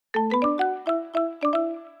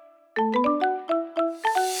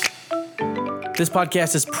This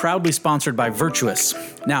podcast is proudly sponsored by Virtuous.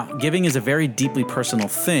 Now, giving is a very deeply personal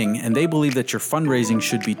thing, and they believe that your fundraising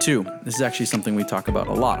should be too. This is actually something we talk about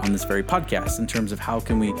a lot on this very podcast in terms of how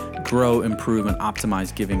can we grow, improve, and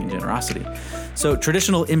optimize giving and generosity. So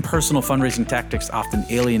traditional impersonal fundraising tactics often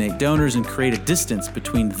alienate donors and create a distance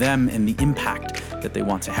between them and the impact that they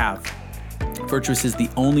want to have. Virtuous is the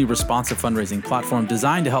only responsive fundraising platform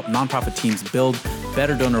designed to help nonprofit teams build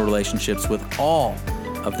better donor relationships with all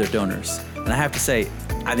of their donors. And I have to say,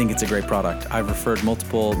 I think it's a great product. I've referred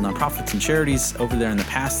multiple nonprofits and charities over there in the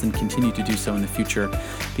past and continue to do so in the future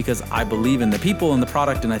because I believe in the people and the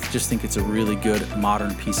product, and I just think it's a really good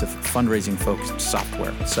modern piece of fundraising-focused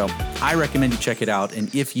software. So I recommend you check it out. And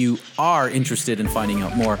if you are interested in finding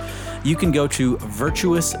out more, you can go to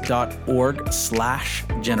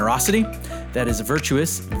virtuous.org/generosity. That is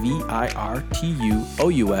virtuous,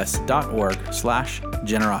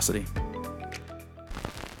 virtuous.org/generosity.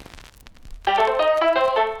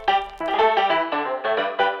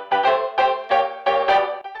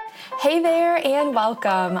 Hey there and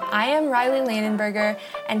welcome. I am Riley Landenberger,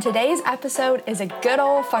 and today's episode is a good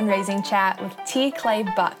old fundraising chat with T. Clay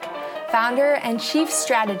Buck, founder and chief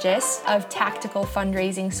strategist of Tactical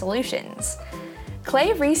Fundraising Solutions.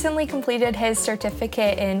 Clay recently completed his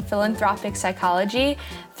certificate in philanthropic psychology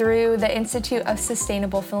through the Institute of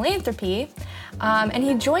Sustainable Philanthropy, and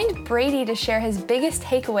he joined Brady to share his biggest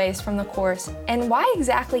takeaways from the course and why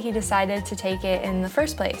exactly he decided to take it in the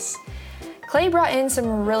first place. Clay brought in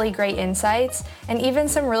some really great insights and even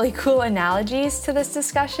some really cool analogies to this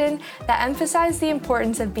discussion that emphasize the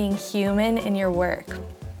importance of being human in your work.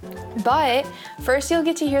 But first, you'll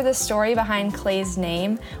get to hear the story behind Clay's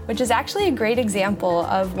name, which is actually a great example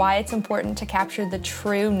of why it's important to capture the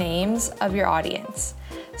true names of your audience.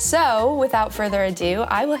 So, without further ado,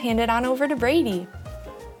 I will hand it on over to Brady.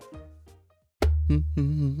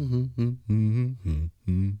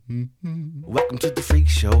 Welcome to the freak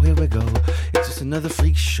show, here we go. It's just another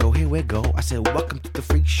freak show, here we go. I said, welcome to the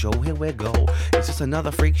freak show, here we go. It's just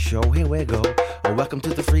another freak show, here we go. Oh, welcome to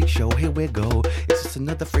the freak show, here we go. It's just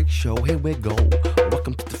another freak show, here we go. Oh,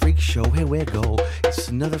 welcome to the freak show, here we go. It's just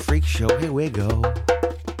another freak show, here we go.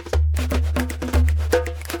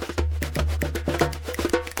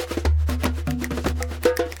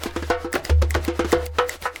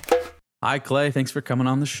 Hi, Clay. Thanks for coming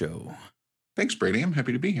on the show. Thanks, Brady. I'm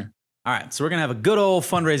happy to be here. All right, so we're going to have a good old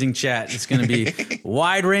fundraising chat. It's going to be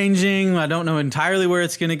wide-ranging. I don't know entirely where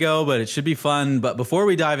it's going to go, but it should be fun. But before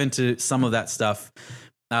we dive into some of that stuff,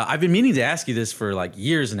 I've been meaning to ask you this for like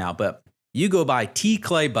years now, but you go by T.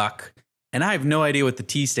 Clay Buck, and I have no idea what the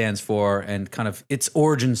T stands for and kind of its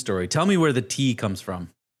origin story. Tell me where the T comes from. It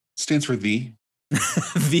stands for the.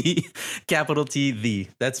 The, capital T, the.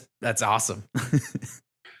 That's awesome.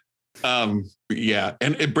 Yeah.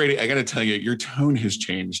 And Brady, I got to tell you, your tone has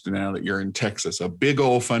changed now that you're in Texas. A big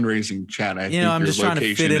old fundraising chat. I think I'm just trying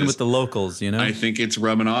to fit in with the locals, I think it's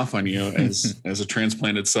rubbing off on you as a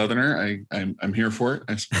transplanted Southerner. I'm here for it.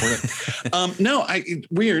 I support it.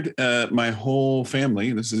 Weird. My whole family,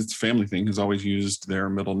 it's a family thing, has always used their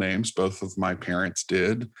middle names. Both of my parents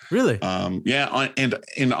did. Really? Yeah.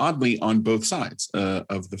 And oddly on both sides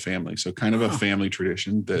of the family. So kind of a family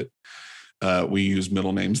tradition that we use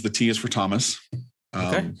middle names. The T is for Thomas.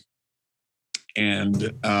 Okay. And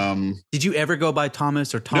did you ever go by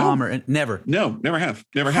Thomas or Tom? No. Or never? No, never have.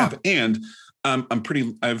 And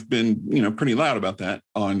I've been, pretty loud about that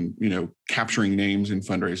on, capturing names in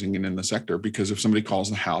fundraising and in the sector, because if somebody calls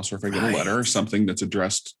the house or if I get a letter or something that's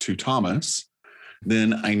addressed to Thomas,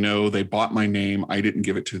 then I know they bought my name. I didn't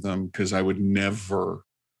give it to them because I would never,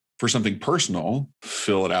 for something personal,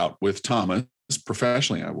 fill it out with Thomas.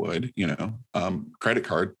 Professionally, I would, credit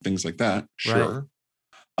card, things like that. Sure.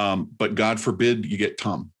 Right. But God forbid you get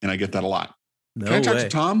Tom. And I get that a lot. No Can I talk way. to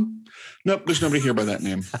Tom? Nope. There's nobody here by that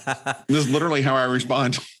name. This is literally how I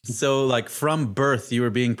respond. So like from birth, you were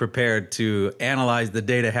being prepared to analyze the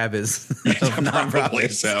data habits of Probably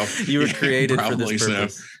nonprofits. so. You were created for this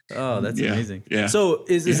purpose. So. Oh, that's amazing. Yeah. So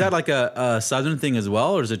is that like a Southern thing as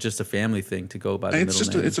well, or is it just a family thing to go by the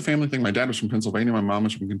middle name? It's a family thing. My dad was from Pennsylvania. My mom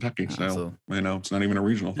was from Kentucky. So, it's not even a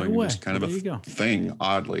regional thing. No it's just kind of a thing,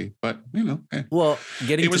 oddly. But, hey. Well,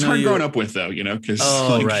 it was hard growing up with, though,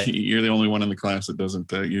 because you're the only one in the class that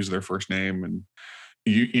doesn't use their first name. And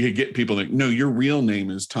you get people that, no, your real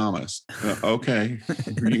name is Thomas. Okay.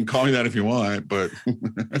 You can call me that if you want, but.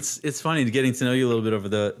 It's funny getting to know you a little bit over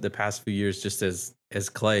the past few years, just as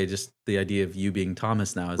Clay, just the idea of you being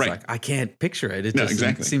Thomas now is like, I can't picture it. It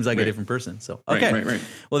just seems like a different person. So, okay. Right.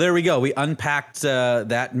 Well, there we go. We unpacked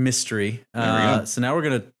that mystery. So now we're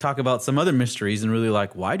going to talk about some other mysteries and really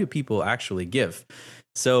like, why do people actually give?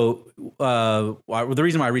 So the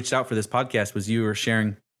reason why I reached out for this podcast was you were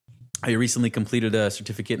sharing how you recently completed a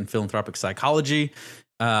certificate in philanthropic psychology,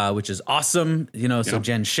 which is awesome. So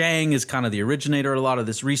Jen Shang is kind of the originator of a lot of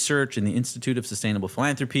this research in the Institute of Sustainable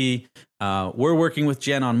Philanthropy. We're working with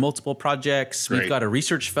Jen on multiple projects. Great. We've got a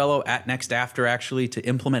research fellow at Next After actually to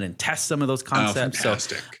implement and test some of those concepts.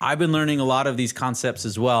 Fantastic. So I've been learning a lot of these concepts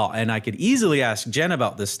as well. And I could easily ask Jen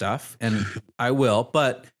about this stuff, and I will,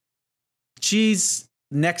 but she's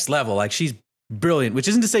next level. Like, she's brilliant, which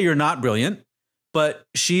isn't to say you're not brilliant, but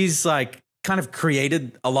she's like kind of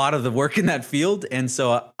created a lot of the work in that field. And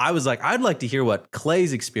so I was like, I'd like to hear what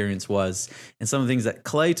Clay's experience was and some of the things that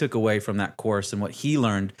Clay took away from that course and what he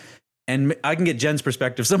learned. And I can get Jen's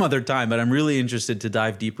perspective some other time, but I'm really interested to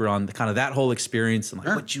dive deeper on the, kind of that whole experience and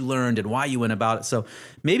like what you learned and why you went about it. So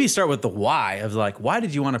maybe start with the why of like, why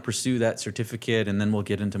did you want to pursue that certificate? And then we'll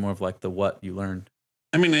get into more of like the what you learned.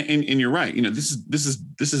 I mean, and you're right. This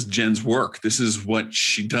is Jen's work. This is what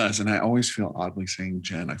she does. And I always feel oddly saying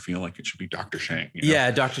Jen. I feel like it should be Dr. Shang.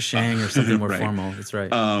 Yeah, Dr. Shang or something more formal. That's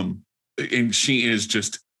right. And she is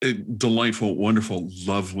just a delightful, wonderful,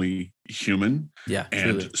 lovely human. Yeah,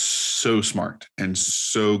 and truly. So smart and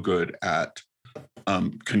so good at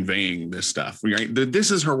conveying this stuff. Right?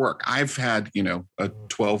 This is her work. I've had a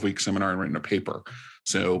 12-week seminar and written a paper.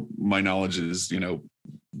 So my knowledge is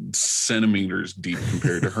centimeters deep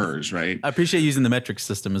compared to hers, right? I appreciate using the metric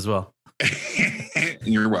system as well.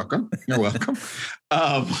 You're welcome. You're welcome.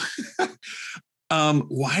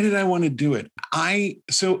 Why did I want to do it? I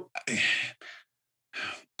started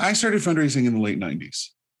fundraising in the late 90s.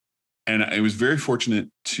 And I was very fortunate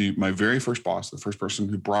to my very first boss, the first person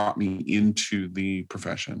who brought me into the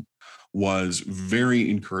profession, was very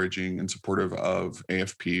encouraging and supportive of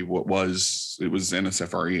AFP. It was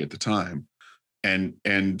NSFRE at the time, and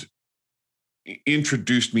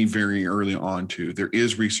introduced me very early on to there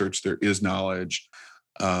is research, there is knowledge,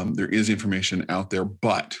 there is information out there.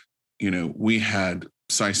 But we had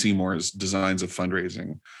Cy Seymour's Designs of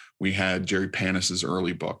Fundraising, we had Jerry Panis's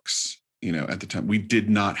early books. At the time, we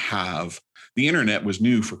did not have the internet was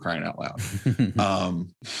new, for crying out loud.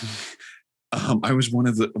 I was one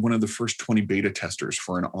of the first 20 beta testers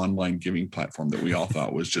for an online giving platform that we all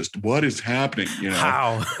thought was just what is happening.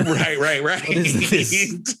 How? Right. What is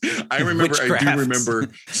this? I do remember.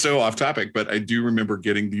 So off topic, but I do remember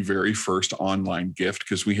getting the very first online gift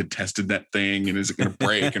because we had tested that thing and is it going to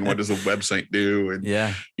break and what does a website do? And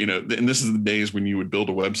and this is the days when you would build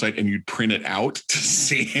a website and you'd print it out to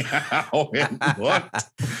see how it looked.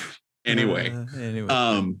 Anyway.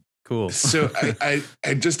 Cool. So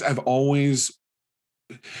I've always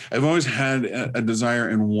had a desire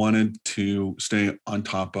and wanted to stay on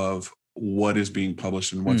top of what is being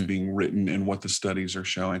published and what's being written and what the studies are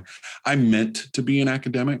showing. I meant to be an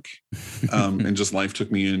academic, and just life took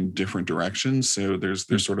me in different directions. So there's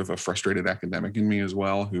sort of a frustrated academic in me as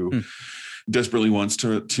well who desperately wants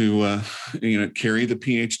to carry the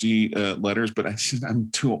PhD letters, but I'm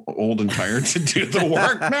too old and tired to do the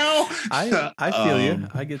work now. I feel you.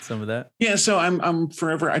 I get some of that. Yeah, so I'm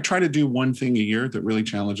forever. I try to do one thing a year that really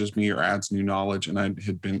challenges me or adds new knowledge. And I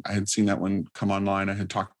had seen that one come online. I had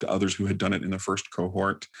talked to others who had done it in the first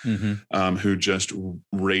cohort, who just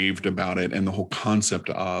raved about it, and the whole concept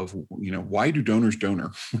of why do donors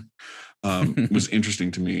donor was interesting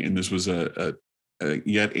to me. And this was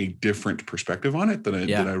yet a different perspective on it that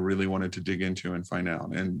I really wanted to dig into and find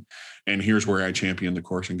out. And here's where I champion the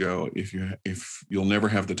course and go, if you'll never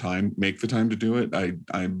have the time, make the time to do it.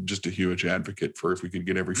 I'm just a huge advocate for if we could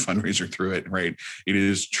get every fundraiser through it, right? It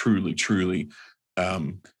is truly, truly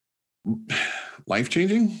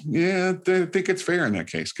life-changing. Yeah, I think it's fair in that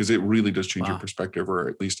case, because it really does change your perspective, or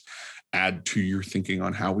at least add to your thinking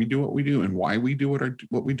on how we do what we do and why we do what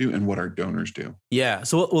we do and what our donors do. Yeah.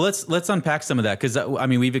 So let's unpack some of that, because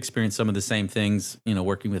we've experienced some of the same things,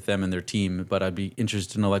 working with them and their team. But I'd be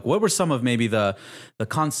interested to know, like, what were some of maybe the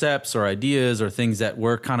concepts or ideas or things that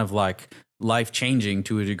were kind of like life changing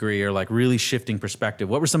to a degree, or like really shifting perspective?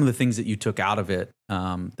 What were some of the things that you took out of it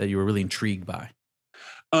that you were really intrigued by?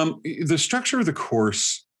 The structure of the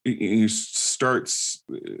course they've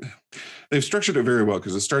structured it very well,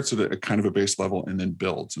 because it starts at a kind of a base level and then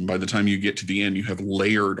builds. And by the time you get to the end, you have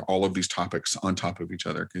layered all of these topics on top of each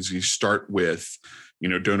other, because you start with,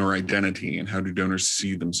 donor identity and how do donors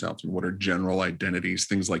see themselves and what are general identities,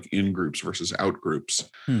 things like in groups versus out groups,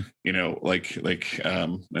 an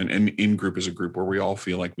in group is a group where we all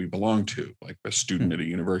feel like we belong to, like a student at a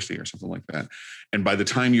university or something like that. And by the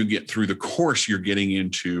time you get through the course, you're getting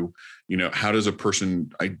into, how does a person,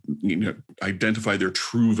 identify their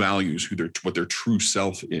true values, what their true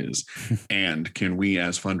self is, and can we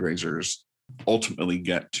as fundraisers ultimately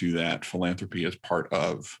get to that philanthropy as part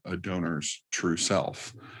of a donor's true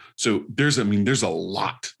self. So there's a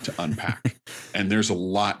lot to unpack and there's a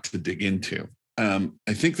lot to dig into. I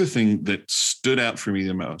think the thing that stood out for me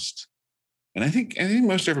the most, and I think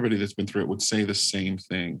most everybody that's been through it would say the same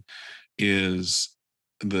thing, is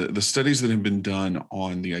the studies that have been done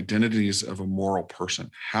on the identities of a moral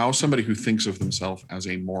person, how somebody who thinks of themselves as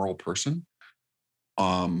a moral person,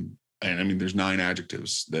 and I mean, there's 9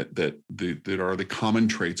 adjectives that are the common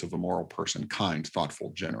traits of a moral person: kind,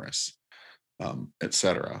 thoughtful, generous,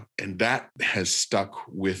 etc. And that has stuck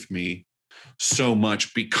with me so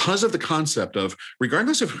much because of the concept of,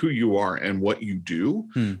 regardless of who you are and what you do,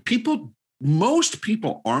 most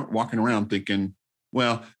people aren't walking around thinking,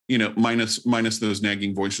 well, minus those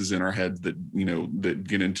nagging voices in our head that, that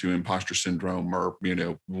get into imposter syndrome or,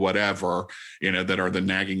 whatever, that are the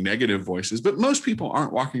nagging negative voices. But most people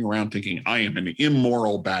aren't walking around thinking, I am an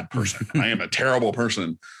immoral bad person. I am a terrible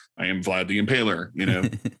person. I am Vlad the Impaler.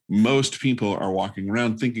 Most people are walking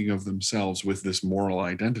around thinking of themselves with this moral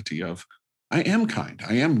identity of, I am kind,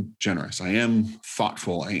 I am generous, I am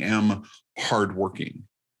thoughtful, I am hardworking.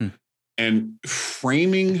 And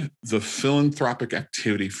framing the philanthropic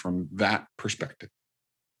activity from that perspective.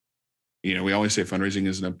 We always say fundraising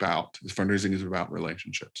is about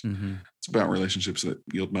relationships. Mm-hmm. It's about relationships that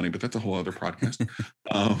yield money, but that's a whole other podcast.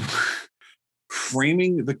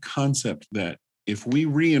 Framing the concept that if we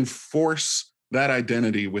reinforce that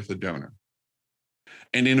identity with a donor,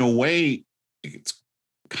 and in a way, it's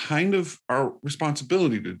kind of our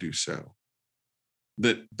responsibility to do so,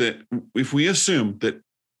 that if we assume that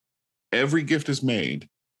every gift is made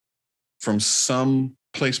from some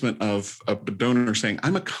placement of a donor saying,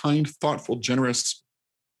 I'm a kind, thoughtful, generous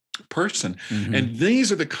person. Mm-hmm. And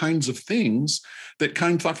these are the kinds of things that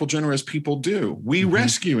kind, thoughtful, generous people do. We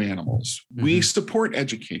rescue animals. Mm-hmm. We support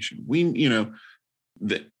education. We,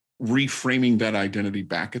 that reframing that identity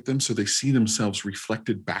back at them so they see themselves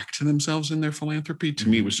reflected back to themselves in their philanthropy, to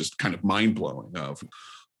me was just kind of mind-blowing of,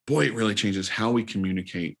 boy, it really changes how we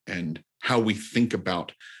communicate and how we think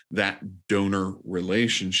about that donor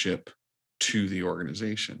relationship to the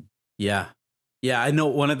organization. Yeah. I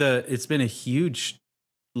know it's been a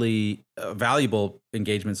hugely valuable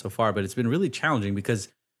engagement so far, but it's been really challenging because,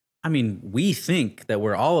 we think that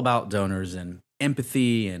we're all about donors and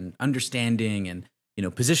empathy and understanding and,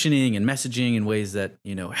 positioning and messaging in ways that,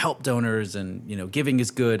 help donors and, giving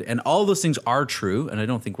is good. And all those things are true. And I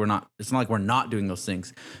don't think it's not like we're not doing those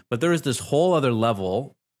things, but there is this whole other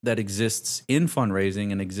level that exists in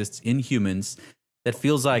fundraising and exists in humans that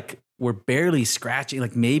feels like we're barely scratching.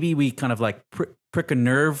 Like maybe we kind of like prick a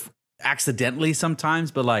nerve accidentally sometimes,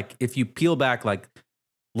 but like if you peel back like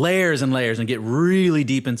layers and layers and get really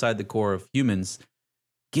deep inside the core of humans,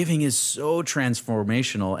 giving is so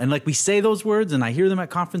transformational. And like we say those words and I hear them at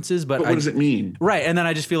conferences, but what does it mean? Right. And then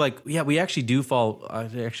I just feel like, we actually do fall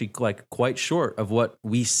like quite short of what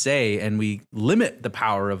we say, and we limit the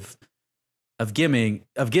power of giving.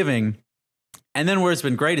 And then where it's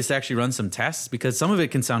been great is to actually run some tests, because some of it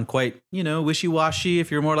can sound quite, wishy-washy.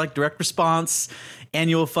 If you're more like direct response,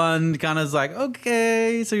 annual fund kind of is like,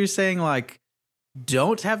 okay, so you're saying like,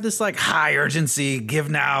 don't have this like high urgency, give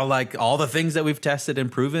now, like all the things that we've tested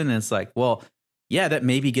and proven. And it's like, well, yeah, that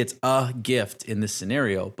maybe gets a gift in this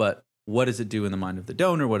scenario, but what does it do in the mind of the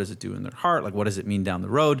donor? What does it do in their heart? Like, what does it mean down the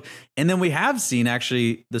road? And then we have seen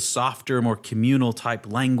actually the softer, more communal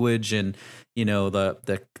type language and,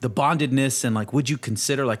 the bondedness and like, would you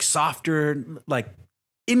consider like softer, like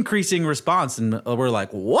increasing response? And we're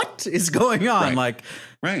like, what is going on?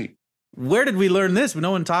 Right. Where did we learn this?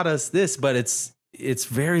 No one taught us this, but it's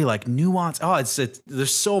very like nuanced. Oh,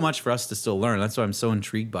 there's so much for us to still learn. That's why I'm so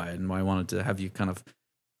intrigued by it, and why I wanted to have you kind of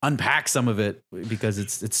unpack some of it, because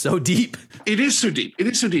it's so deep. It is so deep.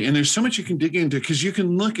 And there's so much you can dig into, because you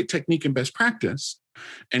can look at technique and best practice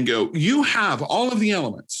and go, you have all of the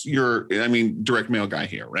elements. Direct mail guy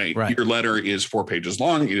here, right? Your letter is 4 pages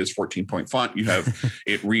long. It is 14-point font. You have,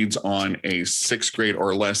 it reads on a 6th grade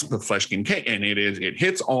or less the Fleshkin K, and it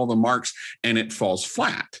hits all the marks and it falls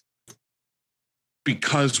flat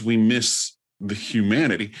because we miss the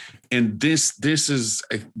humanity. And this is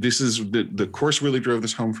the course really drove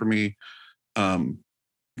this home for me.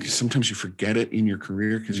 Sometimes you forget it in your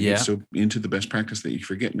career because you get so into the best practice that you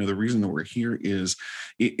forget. No, the reason that we're here is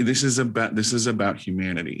this is about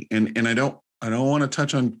humanity. And I don't want to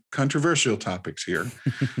touch on controversial topics here,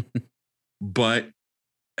 but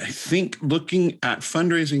I think looking at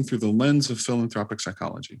fundraising through the lens of philanthropic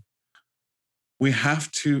psychology, we have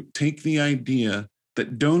to take the idea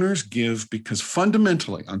that donors give because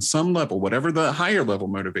fundamentally, on some level, whatever the higher level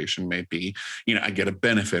motivation may be, I get a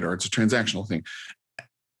benefit or it's a transactional thing.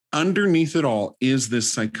 Underneath it all is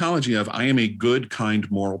this psychology of I am a good,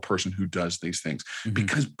 kind, moral person who does these things. Mm-hmm.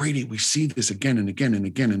 Because Brady, we see this again and again and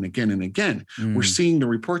again and again and again. We're seeing the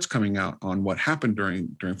reports coming out on what happened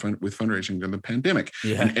with fundraising during the pandemic.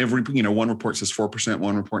 Yeah. And every, one report says 4%,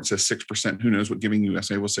 one report says 6%. Who knows what Giving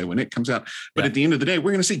USA will say when it comes out. But at the end of the day,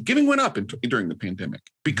 we're going to see giving went up during the pandemic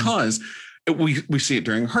because we see it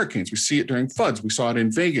during hurricanes. We see it during floods. We saw it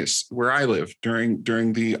in Vegas, where I live,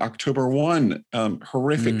 during the October 1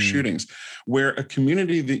 horrific shootings, where a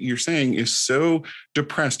community that you're saying is so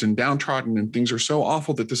depressed and downtrodden and things are so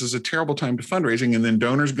awful that this is a terrible time to fundraising. And then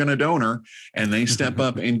donors going to donor and they step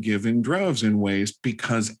up and give in droves in ways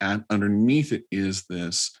because underneath it is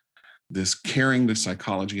this carrying the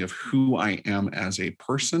psychology of who I am as a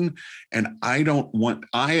person. And I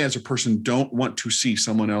as a person don't want to see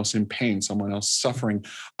someone else in pain, someone else suffering.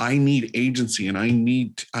 I need agency and I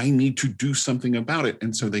need to do something about it.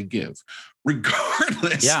 And so they give,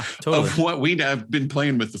 regardless of what we have been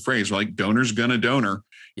playing with the phrase, like donors gonna donor.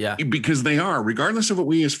 Yeah. Because they are, regardless of what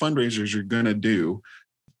we as fundraisers are gonna do,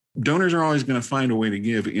 donors are always gonna find a way to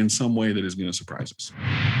give in some way that is gonna surprise us.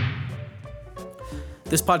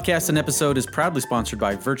 This podcast and episode is proudly sponsored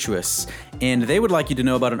by Virtuous, and they would like you to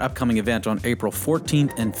know about an upcoming event on April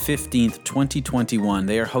 14th and 15th, 2021.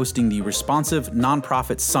 They are hosting the Responsive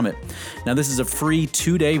Nonprofit Summit. Now, this is a free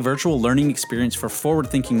 2-day virtual learning experience for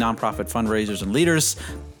forward-thinking nonprofit fundraisers and leaders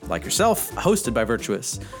like yourself, hosted by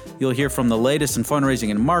Virtuous. You'll hear from the latest in fundraising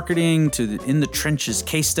and marketing to the in the trenches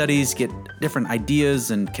case studies, get different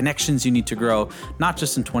ideas and connections you need to grow, not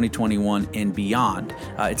just in 2021 and beyond.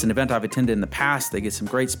 It's an event I've attended in the past. They get some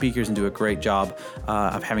great speakers and do a great job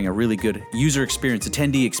of having a really good user experience,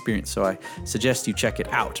 attendee experience. So I suggest you check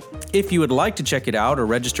it out. If you would like to check it out or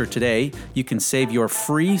register today, you can save your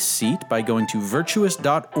free seat by going to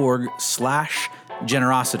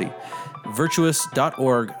virtuous.org/generosity.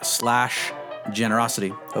 virtuous.org/generosity.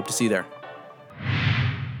 Hope to see you there.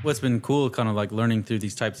 What's been cool, kind of like learning through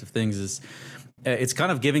these types of things, is it's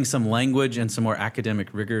kind of giving some language and some more academic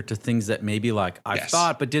rigor to things that maybe like I've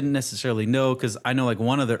thought but didn't necessarily know. Because I know like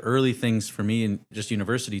one of the early things for me in just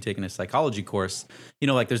university, taking a psychology course,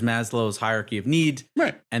 like there's Maslow's hierarchy of need.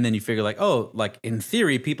 Right. And then you figure like, oh, like in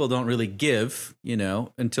theory, people don't really give,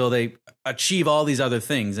 until they achieve all these other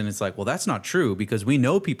things. And it's like, well, that's not true because we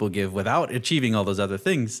know people give without achieving all those other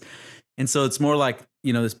things. And so it's more like,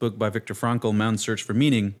 this book by Viktor Frankl, Man's Search for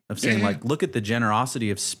Meaning, of saying like, look at the generosity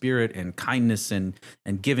of spirit and kindness and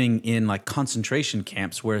giving in like concentration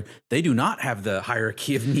camps where they do not have the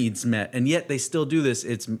hierarchy of needs met. And yet they still do this.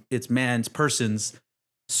 It's person's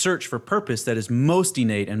search for purpose that is most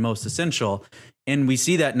innate and most essential. And we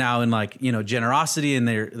see that now in like, generosity, and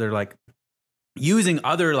they're like using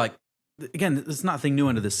other like, again, it's nothing new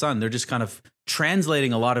under the sun. They're just kind of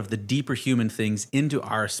translating a lot of the deeper human things into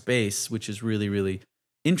our space, which is really, really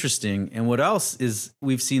interesting. And what else is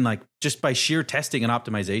we've seen, like just by sheer testing and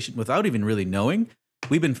optimization without even really knowing,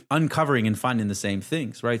 we've been uncovering and finding the same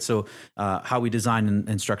things, right? So how we design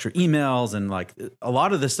and structure emails, and like a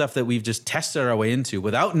lot of the stuff that we've just tested our way into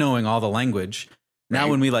without knowing all the language. Now,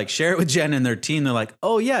 when we like share it with Jen and their team, they're like,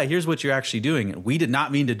 oh yeah, here's what you're actually doing. And we did not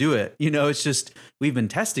mean to do it. It's just, we've been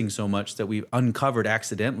testing so much that we've uncovered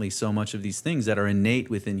accidentally so much of these things that are innate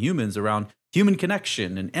within humans around human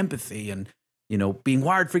connection and empathy and, being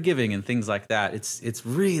wired for giving and things like that. It's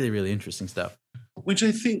really, really interesting stuff. Which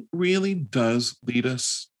I think really does lead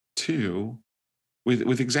us to,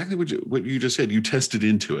 with exactly what you just said, you tested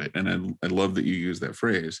into it. And I love that you use that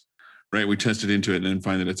phrase, right? We tested into it and then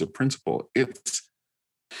find that it's a principle. I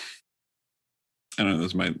don't know,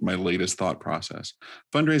 that's my latest thought process.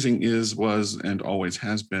 Fundraising was, and always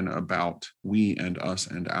has been about we and us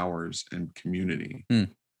and ours and community.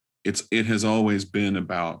 It has always been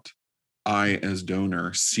about I as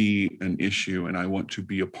donor see an issue and I want to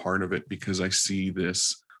be a part of it because I see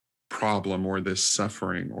this problem or this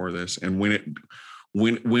suffering or this. And when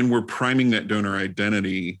we're priming that donor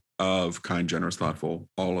identity of kind, generous, thoughtful,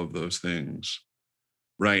 all of those things,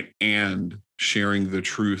 right? And sharing the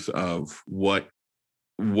truth of what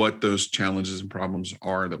those challenges and problems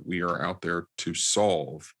are that we are out there to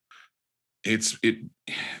solve, there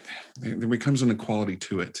becomes an equality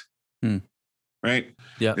to it. Right?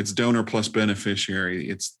 Yeah. It's donor plus beneficiary.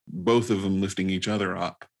 It's both of them lifting each other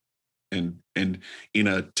up and in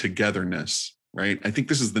a togetherness, right? I think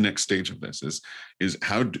this is the next stage of this is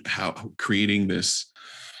how creating this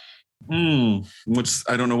Which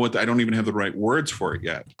I don't know I don't even have the right words for it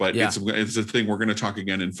yet, but Yeah. it's a thing we're going to talk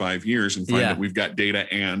again in 5 years and find that we've got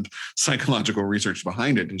data and psychological research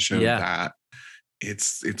behind it to show that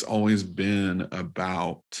it's always been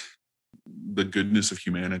about the goodness of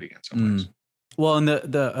humanity in some ways. Well,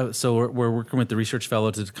 and so we're working with the research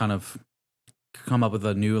fellow to kind of come up with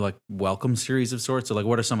a new like welcome series of sorts. So like,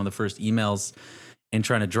 what are some of the first emails, and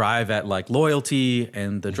trying to drive at like loyalty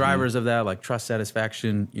and the drivers of that, like trust,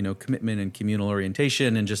 satisfaction, commitment and communal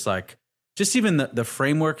orientation, and just even the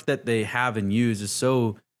framework that they have and use is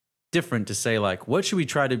so different to say like, what should we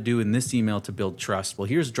try to do in this email to build trust? Well,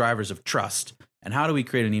 here's drivers of trust. And how do we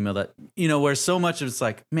create an email that, where so much of it's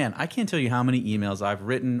like, man, I can't tell you how many emails I've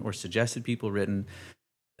written or suggested people written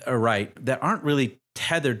or write that aren't really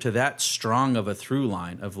tethered to that strong of a through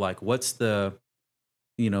line of like, what's the,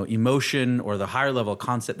 emotion or the higher level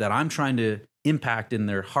concept that I'm trying to impact in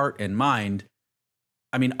their heart and mind.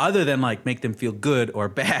 I mean, other than like make them feel good or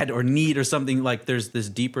bad or need or something, like there's this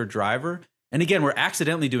deeper driver. And again, we're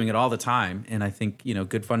accidentally doing it all the time. And I think,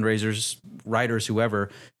 good fundraisers, writers,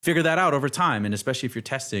 whoever, figure that out over time. And especially if you're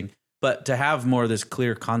testing, but to have more of this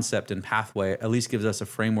clear concept and pathway at least gives us a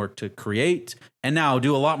framework to create and now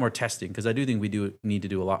do a lot more testing. Because I do think we do need to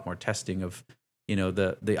do a lot more testing of,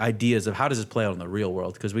 the ideas of how does this play out in the real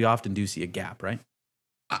world? Because we often do see a gap, right?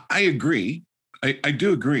 I agree. I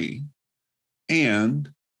do agree.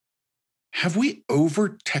 And have we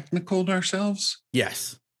over technicaled ourselves?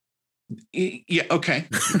 Yes. Yeah. Okay.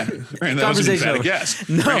 Right, that was an emphatic yes.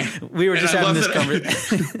 No, right? We were just having this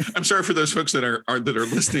conversation. I'm sorry for those folks that are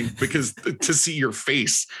listening, because to see your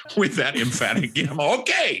face with that emphatic,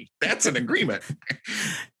 okay, that's an agreement.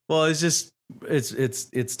 Well, it's just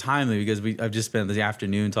it's timely because I've just spent the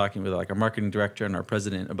afternoon talking with like our marketing director and our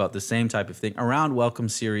president about the same type of thing around welcome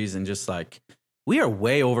series, and just like we are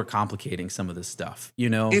way overcomplicating some of this stuff.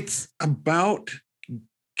 It's about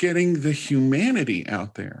getting the humanity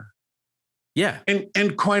out there. Yeah.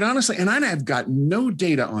 And quite honestly, and I've got no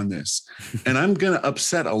data on this, and I'm going to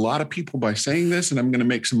upset a lot of people by saying this, and I'm going to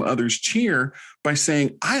make some others cheer by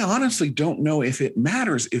saying, I honestly don't know if it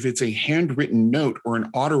matters if it's a handwritten note or an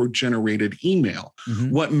auto-generated email. Mm-hmm.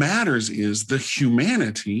 What matters is the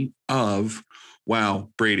humanity of, wow,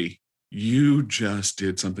 Brady, you just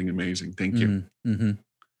did something amazing. Thank you. Mm-hmm.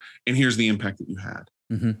 And here's the impact that you had.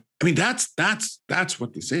 Mm-hmm. I mean, that's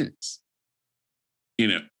what this is.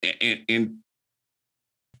 And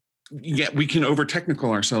yet we can over technical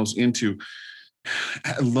ourselves into,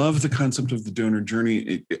 I love the concept of the donor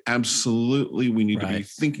journey. Absolutely. We need to be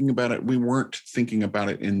thinking about it. We weren't thinking about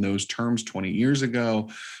it in those terms 20 years ago,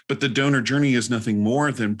 but the donor journey is nothing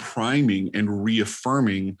more than priming and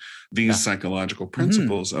reaffirming these psychological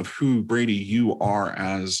principles of who, Brady, you are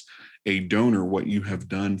as a donor, what you have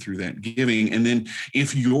done through that giving. And then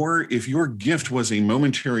if your gift was a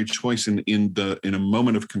momentary choice in a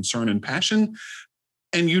moment of concern and passion,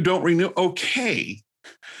 and you don't renew, okay.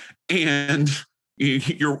 And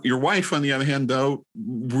your wife, on the other hand, though,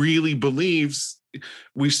 really believes,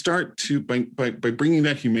 we start to, by bringing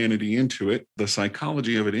that humanity into it, the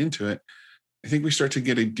psychology of it into it, I think we start to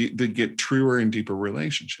get truer and deeper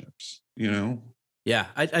relationships, Yeah,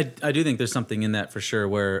 I do think there's something in that for sure,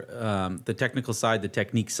 where the technical side, the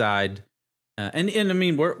technique side, and I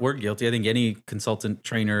mean, we're guilty. I think any consultant,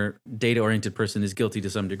 trainer, data-oriented person is guilty to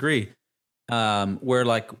some degree, where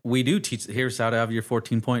like we do teach, here's how to have your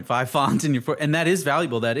 14.5 font and that is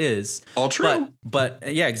valuable. That is all true. But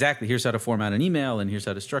yeah, exactly. Here's how to format an email, and here's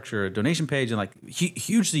how to structure a donation page, and like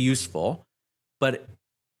hugely useful. But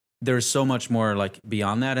there's so much more like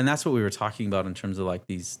beyond that, and that's what we were talking about in terms of like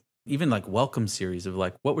these. Even like welcome series of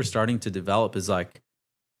like what we're starting to develop is like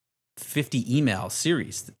 50 email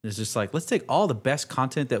series. It's just like, let's take all the best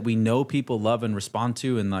content that we know people love and respond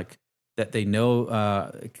to, and like that they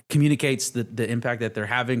know communicates the impact that they're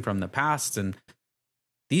having from the past. And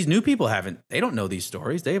these new people they don't know these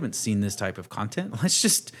stories. They haven't seen this type of content. Let's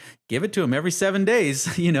just give it to them every 7 days.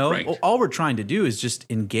 Right. All we're trying to do is just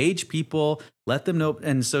engage people, let them know.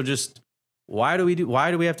 And so just, why do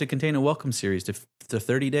we have to contain a welcome series to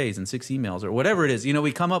 30 days and 6 emails or whatever it is?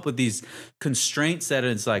 We come up with these constraints that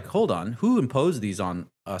it's like, hold on, who imposed these on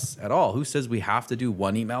us at all? Who says we have to do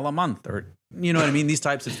 1 email a month, or, you know what I mean? These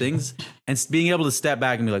types of things, and being able to step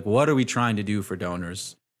back and be like, what are we trying to do for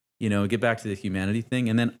donors? Get back to the humanity thing.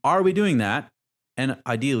 And then are we doing that? And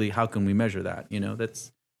ideally, how can we measure that?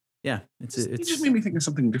 It's it just made me think of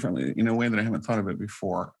something differently in a way that I haven't thought of it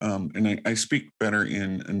before. And I speak better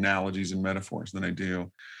in analogies and metaphors than I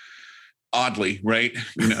do. Oddly, right?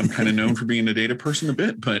 I'm kind of known for being a data person a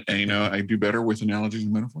bit, but I do better with analogies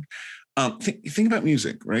and metaphors. Think about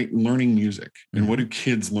music, right? Learning music. And what do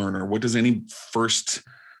kids learn, or what does any first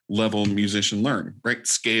level musician learn, right?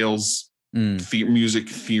 Scales, music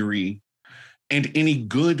theory. And any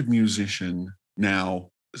good musician now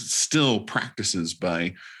still practices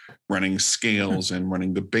by running scales and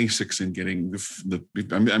running the basics and getting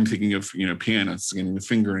I'm thinking of, pianists getting the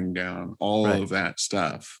fingering down, all of that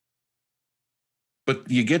stuff. But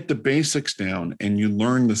you get the basics down and you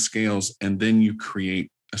learn the scales, and then you create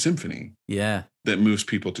a symphony that moves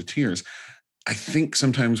people to tears. I think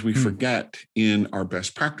sometimes we forget in our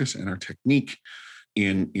best practice and our technique,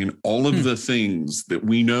 in all of the things that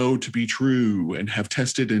we know to be true and have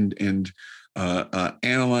tested and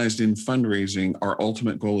analyzed in fundraising, our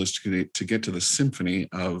ultimate goal is to get to the symphony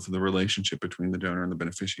of the relationship between the donor and the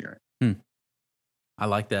beneficiary. I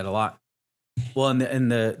like that a lot. Well,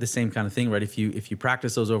 and the same kind of thing, right? If you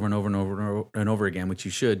practice those over and over and over and over again, which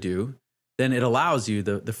you should do, then it allows you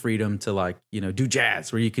the freedom to do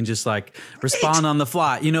jazz, where you can just respond on the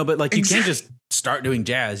fly, but you can't just start doing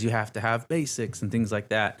jazz. You have to have basics and things like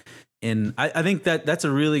that. And I think that's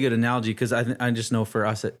a really good analogy, because I just know for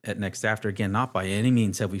us at Next After, again, not by any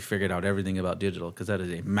means have we figured out everything about digital, because that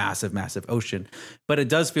is a massive, massive ocean. But it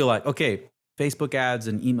does feel like, okay, Facebook ads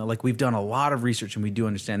and email, we've done a lot of research and we do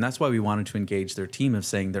understand. That's why we wanted to engage their team of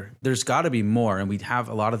saying there's got to be more. And we have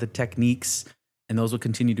a lot of the techniques, and those will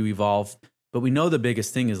continue to evolve. But we know the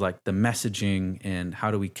biggest thing is the messaging and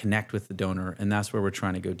how do we connect with the donor. And that's where we're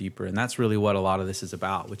trying to go deeper. And that's really what a lot of this is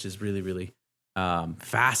about, which is really, really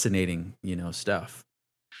fascinating, stuff.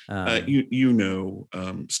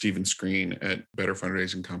 Stephen Screen at Better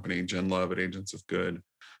Fundraising Company, Jen Love at Agents of Good.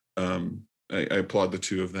 I applaud the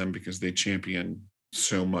two of them because they champion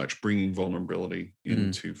so much bringing vulnerability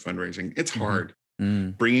into fundraising. It's hard.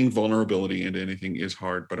 Bringing vulnerability into anything is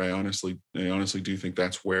hard, but I honestly do think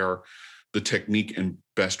that's where the technique and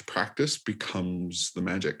best practice becomes the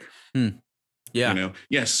magic.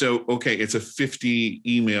 So, okay, it's a 50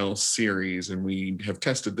 email series and we have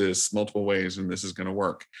tested this multiple ways and this is going to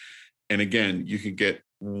work. And again, you could get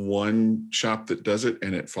one shop that does it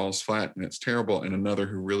and it falls flat and it's terrible, and another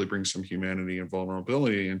who really brings some humanity and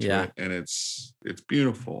vulnerability into it, and it's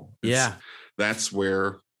beautiful. That's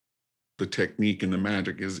where the technique and the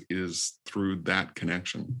magic is through that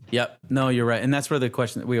connection. Yep. No, you're right. And that's where the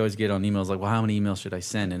question that we always get on emails, well, how many emails should I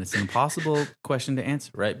send? And it's an impossible question to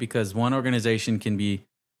answer, right? Because one organization can be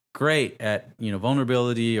great at,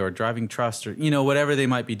 vulnerability or driving trust or, whatever they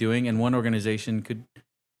might be doing. And one organization could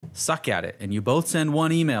suck at it. And you both send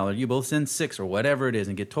one email or you both send 6 or whatever it is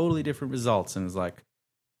and get totally different results. And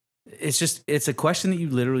it's a question that you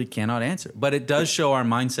literally cannot answer, but it does show our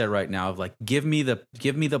mindset right now of give me the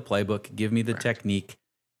playbook, give me the technique.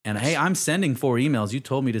 And hey, I'm sending 4 emails. You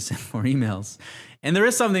told me to send 4 emails. And there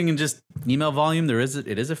is something in just email volume.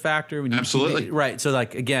 It is a factor. Absolutely. Right. So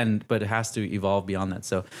again, but it has to evolve beyond that.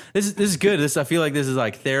 So this is good. I feel like this is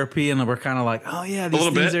therapy, and we're kind of oh yeah, these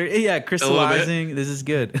things are crystallizing. This is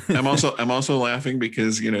good. I'm also laughing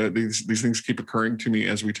because these things keep occurring to me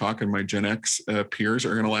as we talk, and my Gen X peers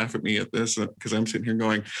are going to laugh at me at this because I'm sitting here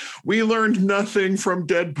going, "We learned nothing from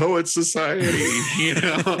Dead Poets Society."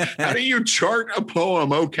 How do you chart a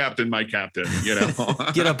poem? Oh, Captain, my Captain. Get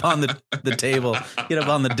up on the table. Get up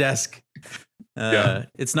on the desk.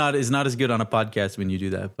 It's not as good on a podcast when you do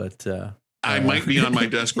that, but I might be on my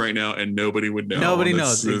desk right now and nobody would know. Nobody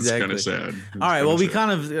knows. Exactly. It's kind of sad. All right. Well, we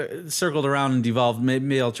kind of circled around and devolved.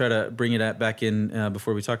 Maybe I'll try to bring it back in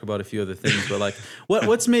before we talk about a few other things. But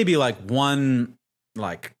what's maybe one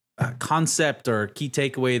concept or key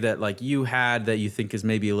takeaway that you had that you think is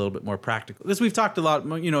maybe a little bit more practical? Because we've talked a lot,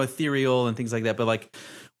 ethereal and things like that. But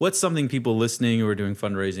what's something people listening who are doing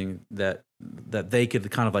fundraising that they could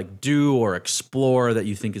kind of do or explore that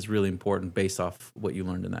you think is really important based off what you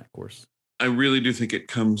learned in that course? I really do think it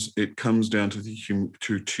comes down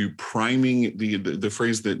to to priming the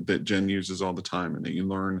phrase that Jen uses all the time and that you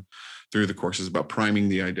learn through the course is about priming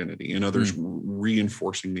the identity and others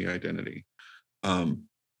reinforcing the identity.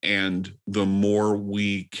 And the more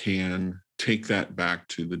we can take that back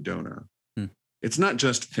to the donor, it's not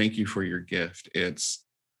just thank you for your gift. It's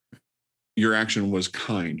your action was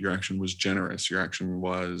kind, your action was generous, your action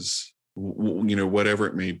was, whatever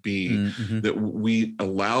it may be, that we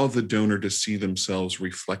allow the donor to see themselves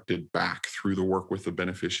reflected back through the work with the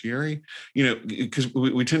beneficiary, because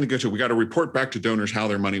we tend to we got to report back to donors how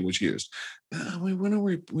their money was used. We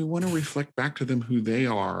want to reflect back to them who they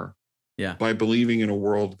are. Yeah. By believing in a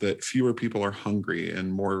world that fewer people are hungry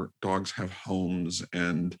and more dogs have homes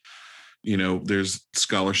and, there's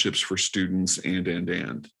scholarships for students and,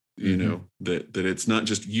 that it's not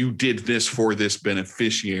just you did this for this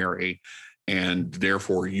beneficiary and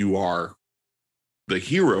therefore you are the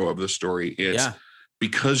hero of the story. It's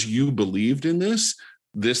because you believed in this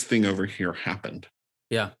thing over here happened.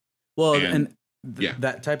 Yeah. Well, and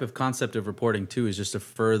that type of concept of reporting too is just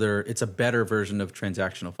it's a better version of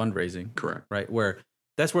transactional fundraising. Correct. Right. Where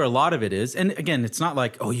that's where a lot of it is. And again, it's not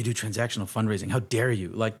like, oh, you do transactional fundraising. How dare you?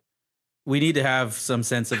 Like, we need to have some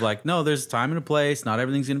sense of like, no, there's time and a place. Not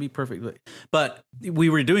everything's going to be perfect. But we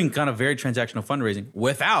were doing kind of very transactional fundraising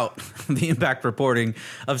without the impact reporting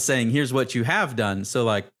of saying, here's what you have done. So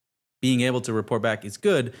like being able to report back is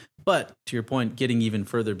good. But to your point, getting even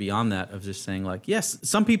further beyond that of just saying like, yes,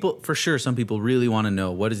 some people really want to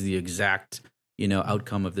know what is the exact,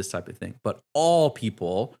 outcome of this type of thing. But all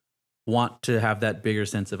people want to have that bigger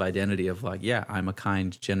sense of identity of like, yeah, I'm a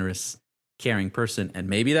kind, generous, caring person, and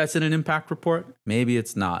maybe that's in an impact report, maybe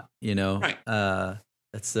it's not. Right.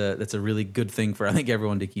 That's a really good thing for I think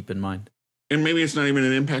everyone to keep in mind. And maybe it's not even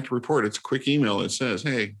an impact report; it's a quick email that says,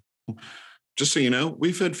 "Hey, just so you know,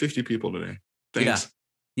 we fed 50 people today. Thanks."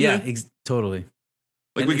 Yeah, totally.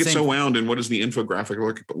 Like, and we get so wound in what does the infographic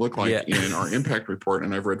look like in our impact report,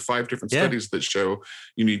 and I've read 5 different studies that show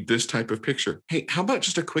you need this type of picture. Hey, how about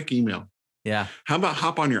just a quick email? Yeah. How about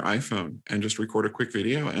hop on your iPhone and just record a quick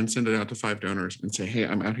video and send it out to 5 donors and say, hey,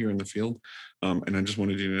 I'm out here in the field. And I just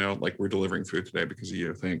wanted you to know, like, we're delivering food today because of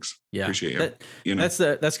you. Thanks. Yeah. Appreciate you. That's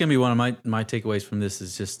going to be one of my takeaways from this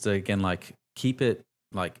is just, again, like, keep it,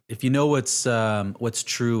 like, if you know what's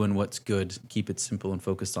true and what's good, keep it simple and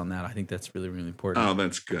focused on that. I think that's really, really important. Oh,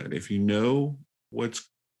 that's good. If you know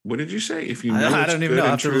what did you say? If you know I don't even know. I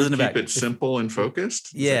have to listen keep it simple and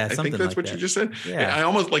focused. Yeah, I think that's what you just said. Yeah.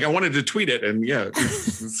 I wanted to tweet it, and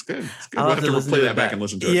it's good. It's good. We'll have to play that back and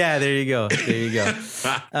listen to it. Yeah, there you go.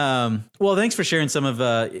 Well, thanks for sharing some of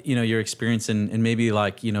your experience, and maybe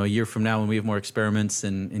like a year from now when we have more experiments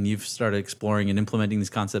and you've started exploring and implementing these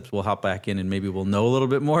concepts, we'll hop back in and maybe we'll know a little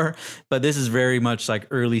bit more. But this is very much like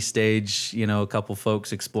early stage. A couple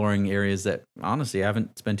folks exploring areas that honestly I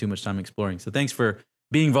haven't spent too much time exploring. So thanks for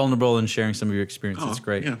being vulnerable and sharing some of your experience. It's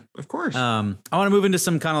great. Yeah, of course. I want to move into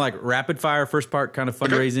some kind of like rapid fire, first part kind of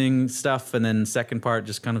fundraising stuff, and then second part,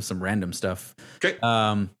 just kind of some random stuff. Okay.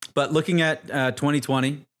 But looking at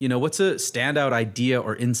 2020, what's a standout idea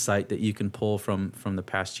or insight that you can pull from the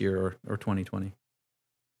past year or 2020?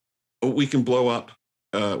 We can blow up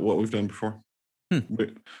what we've done before. We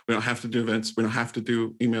don't have to do events. We don't have to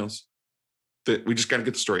do emails. We just got to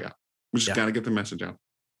get the story out. We just got to get the message out.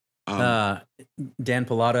 Dan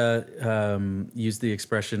Pallotta used the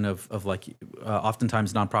expression of like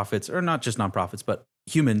oftentimes nonprofits, or not just nonprofits, but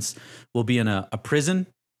humans will be in a prison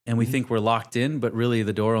and we think we're locked in, but really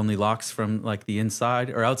the door only locks from like the inside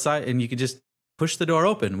or outside, and you could just push the door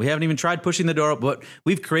open. We haven't even tried pushing the door up, but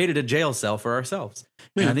we've created a jail cell for ourselves.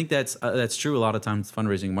 Yeah. And I think that's true a lot of times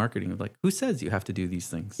fundraising marketing of like, who says you have to do these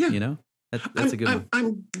things? Yeah. That's a good one.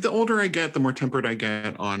 I'm the older I get, the more tempered I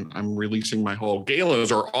get on. I'm releasing my whole galas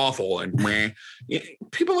are awful and meh.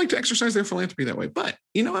 People like to exercise their philanthropy that way, but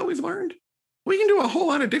you know what we've learned? We can do a whole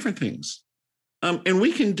lot of different things, and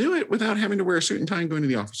we can do it without having to wear a suit and tie and going to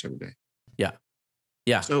the office every day.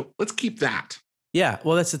 Yeah. So let's keep that. Yeah.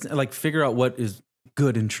 Well, that's like figure out what is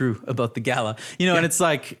good and true about the gala, and it's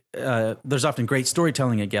like there's often great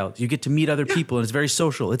storytelling at galas. You get to meet other people, and it's very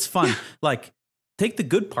social. It's fun. Like, take the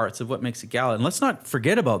good parts of what makes a gala, and let's not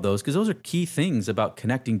forget about those, because those are key things about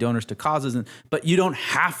connecting donors to causes. But you don't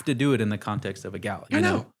have to do it in the context of a gala. I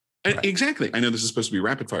know. Right. Exactly. I know this is supposed to be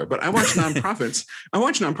rapid fire, but I watch nonprofits.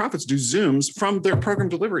 Do Zooms from their program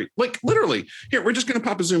delivery. Like literally, here, we're just going to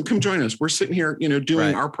pop a Zoom. Come join us. We're sitting here,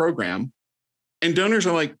 doing our program, and donors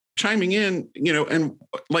are like chiming in, and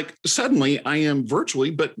like suddenly I am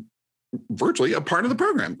virtually a part of the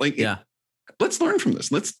program. Like, let's learn from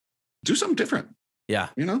this. Let's do something different. Yeah.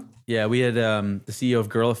 Yeah. We had the CEO of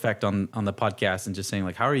Girl Effect on the podcast and just saying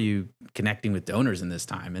like, how are you connecting with donors in this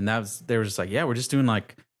time? And they were just like, yeah, we're just doing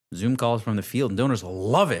like Zoom calls from the field, and donors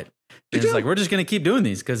love it. And it's like, we're just going to keep doing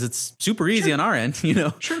these because it's super easy on our end.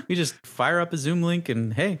 Sure. We just fire up a Zoom link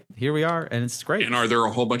and hey, here we are. And it's great. And are there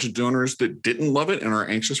a whole bunch of donors that didn't love it and are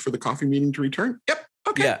anxious for the coffee meeting to return? Yep.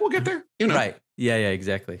 Okay. We'll get there. Right. Yeah.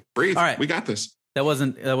 Exactly. Breathe. All right. We got this. That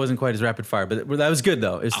wasn't quite as rapid fire, but that was good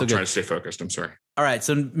though. It's still good. I'll try to stay focused. I'm sorry. All right,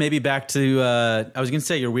 so maybe back to I was going to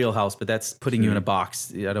say your wheelhouse, but that's putting you in a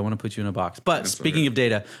box. I don't want to put you in a box. But speaking of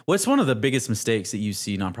data, what's one of the biggest mistakes that you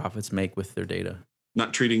see nonprofits make with their data?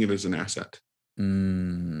 Not treating it as an asset.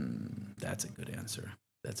 That's a good answer.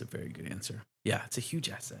 That's a very good answer. Yeah, it's a huge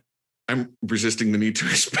asset. I'm resisting the need to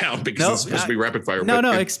expound because it's supposed to be rapid fire.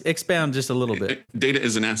 Expound just a little bit. Data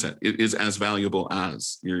is an asset. It is as valuable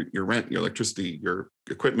as your rent, your electricity, your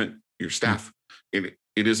equipment, your staff. It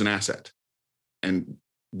is an asset.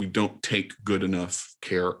 we don't take good enough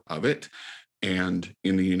care of it. And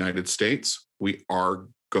in the United States, we are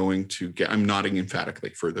going to get, I'm nodding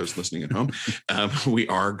emphatically for those listening at home, we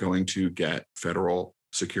are going to get federal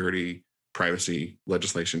security privacy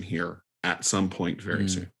legislation here at some point very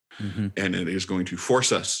soon. Mm-hmm. And it is going to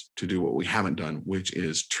force us to do what we haven't done, which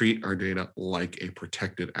is treat our data like a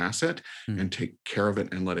protected asset and take care of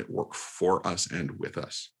it and let it work for us and with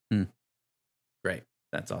us. Great.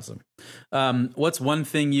 That's awesome. What's one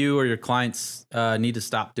thing you or your clients need to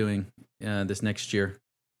stop doing this next year?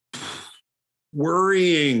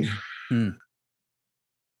 Worrying.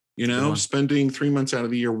 Spending 3 months out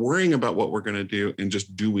of the year worrying about what we're going to do and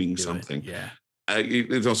just doing something. Yeah.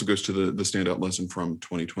 It also goes to the standout lesson from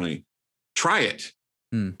 2020. Try it.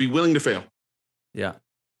 Be willing to fail. Yeah.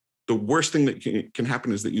 The worst thing that can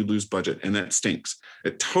happen is that you lose budget, and that stinks.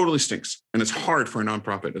 It totally stinks. And it's hard for a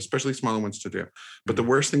nonprofit, especially smaller ones, to do. But the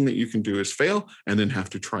worst thing that you can do is fail and then have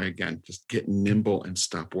to try again. Just get nimble and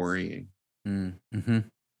stop worrying. Yeah,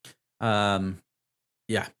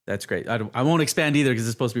 that's great. I won't expand either because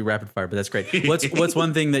it's supposed to be rapid fire, but that's great. What's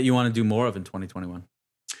one thing that you want to do more of in 2021?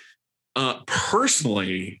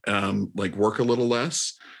 Personally, like work a little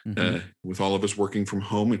less. With all of us working from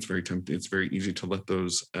home, it's very tempting. It's very easy to let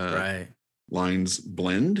those lines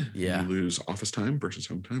blend. Yeah. You lose office time versus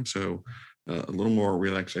home time. So a little more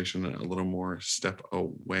relaxation, a little more step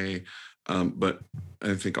away. But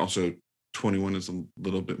I think also 21 is a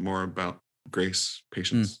little bit more about grace,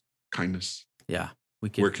 patience, kindness. Yeah.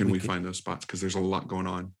 Where can we find those spots? Because there's a lot going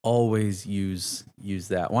on. Always use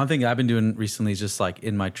that. One thing I've been doing recently is just like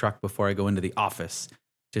in my truck before I go into the office,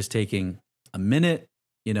 just taking a minute,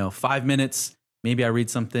 5 minutes. Maybe I read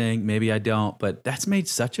something, maybe I don't, but that's made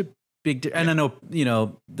such a big difference. And I know,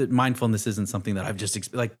 that mindfulness isn't something that I've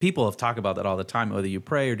just, like people have talked about that all the time, whether you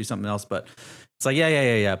pray or do something else, but it's like,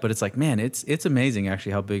 yeah. But it's like, man, it's amazing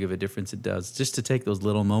actually how big of a difference it does just to take those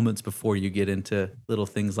little moments before you get into little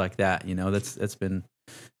things like that. It's been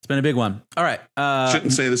a big one. All right.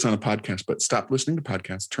 Shouldn't say this on a podcast, but stop listening to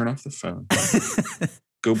podcasts. Turn off the phone.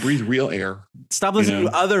 Go breathe real air. Stop listening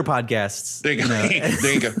to other podcasts. There you go.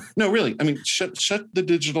 There you go. No, really. I mean, shut the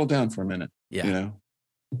digital down for a minute. Yeah.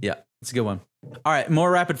 Yeah. It's a good one. All right.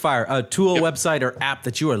 More rapid fire. A tool, website, or app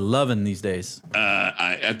that you are loving these days.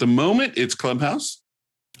 At the moment, it's Clubhouse.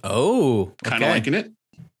 Oh, okay. Kind of liking it.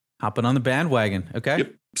 Hopping on the bandwagon. Okay.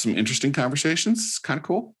 Yep. Some interesting conversations. It's kind of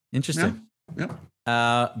cool. Interesting.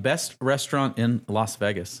 Yeah. Best restaurant in Las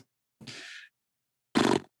Vegas.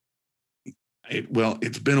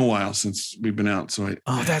 It's been a while since we've been out, so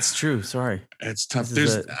that's true. Sorry, it's tough.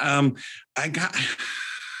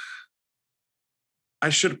 I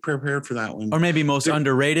should have prepared for that one, or maybe most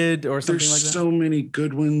underrated, or something like that. There's so many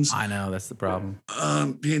good ones. I know that's the problem.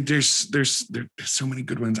 There's so many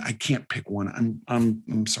good ones. I can't pick one.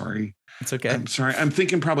 I'm sorry. It's okay. I'm sorry. I'm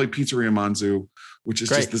thinking probably Pizzeria Manzu, which is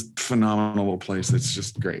just this phenomenal little place. That's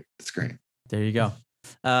just great. It's great. There you go.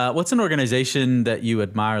 What's an organization that you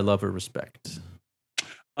admire, love, or respect?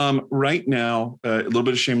 Right now, a little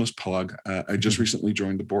bit of shameless plug. I just recently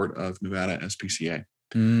joined the board of Nevada SPCA,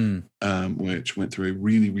 which went through a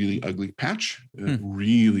really, really ugly patch.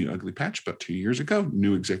 Really ugly patch about 2 years ago.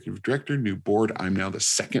 New executive director, new board. I'm now the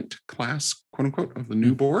second class, quote unquote, of the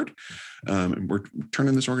new board. And we're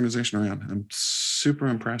turning this organization around. I'm super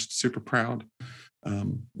impressed, super proud.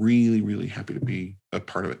 Really, really happy to be a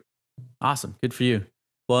part of it. Awesome. Good for you.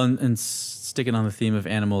 Well, and sticking on the theme of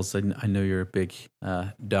animals, I know you're a big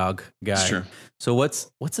dog guy. Sure. So what's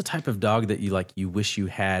the type of dog that you wish you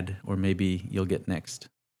had, or maybe you'll get next?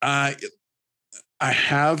 I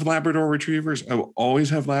have Labrador retrievers. I will always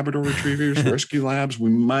have Labrador retrievers, rescue labs.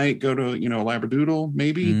 We might go to, a Labradoodle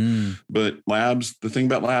maybe, but labs, the thing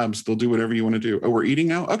about labs, they'll do whatever you want to do. Oh, we're eating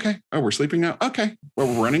now? Okay. Oh, we're sleeping now? Okay. Oh,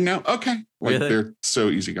 we're running now? Okay. Like really? They're so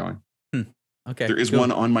easygoing. Okay. There is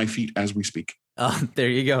one on my feet as we speak. Oh, there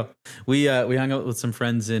you go. We hung out with some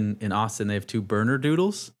friends in Austin. They have 2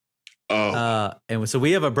 Bernedoodles. Oh. And so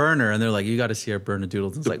we have a burner, and they're like, you got to see our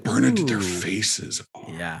Bernedoodles. It's like, their faces.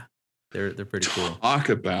 Yeah. They're pretty cool. Talk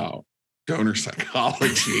about donor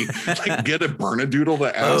psychology. Like, get a Bernedoodle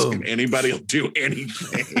to ask, and anybody will do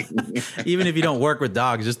anything. Even if you don't work with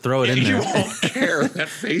dogs, just throw it in there. You won't care. That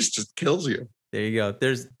face just kills you. There you go.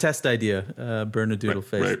 There's test idea, Bernedoodle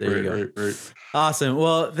face. There you go. Right. Awesome.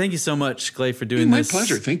 Well, thank you so much, Clay, for doing this. My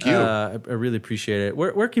pleasure. Thank you. I really appreciate it.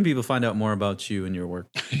 Where can people find out more about you and your work?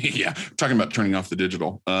 Yeah. Talking about turning off the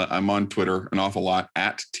digital. I'm on Twitter an awful lot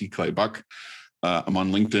at @TClayBuck. I'm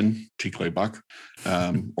on LinkedIn, TClayBuck,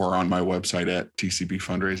 or on my website at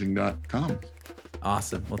tcbfundraising.com.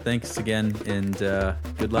 Awesome. Well, thanks again, and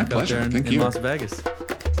good luck out there in Thank you. Las Vegas.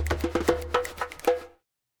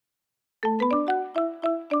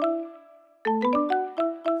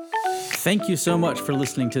 Thank you so much for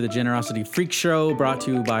listening to the Generosity Freak Show, brought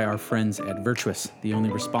to you by our friends at Virtuous, the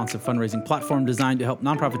only responsive fundraising platform designed to help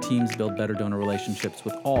nonprofit teams build better donor relationships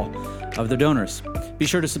with all of their donors. Be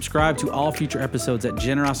sure to subscribe to all future episodes at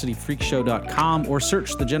generosityfreakshow.com or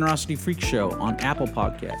search the Generosity Freak Show on Apple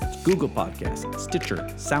Podcasts, Google Podcasts, Stitcher,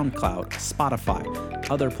 SoundCloud,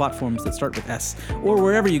 Spotify, other platforms that start with S, or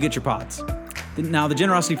wherever you get your pods. Now, the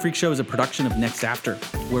Generosity Freak Show is a production of Next After,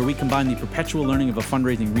 where we combine the perpetual learning of a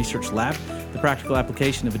fundraising research lab, the practical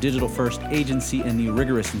application of a digital-first agency, and the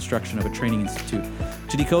rigorous instruction of a training institute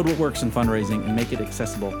to decode what works in fundraising and make it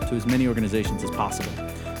accessible to as many organizations as possible.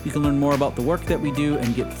 You can learn more about the work that we do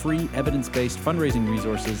and get free evidence-based fundraising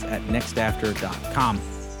resources at nextafter.com.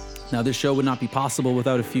 Now, this show would not be possible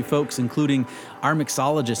without a few folks, including our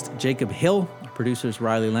mixologist, Jacob Hill, producers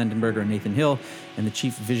Riley Landenberger and Nathan Hill, and the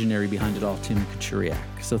chief visionary behind it all, Tim Kachuriak.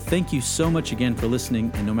 So thank you so much again for listening,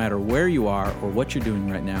 and no matter where you are or what you're doing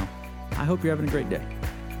right now, I hope you're having a great day.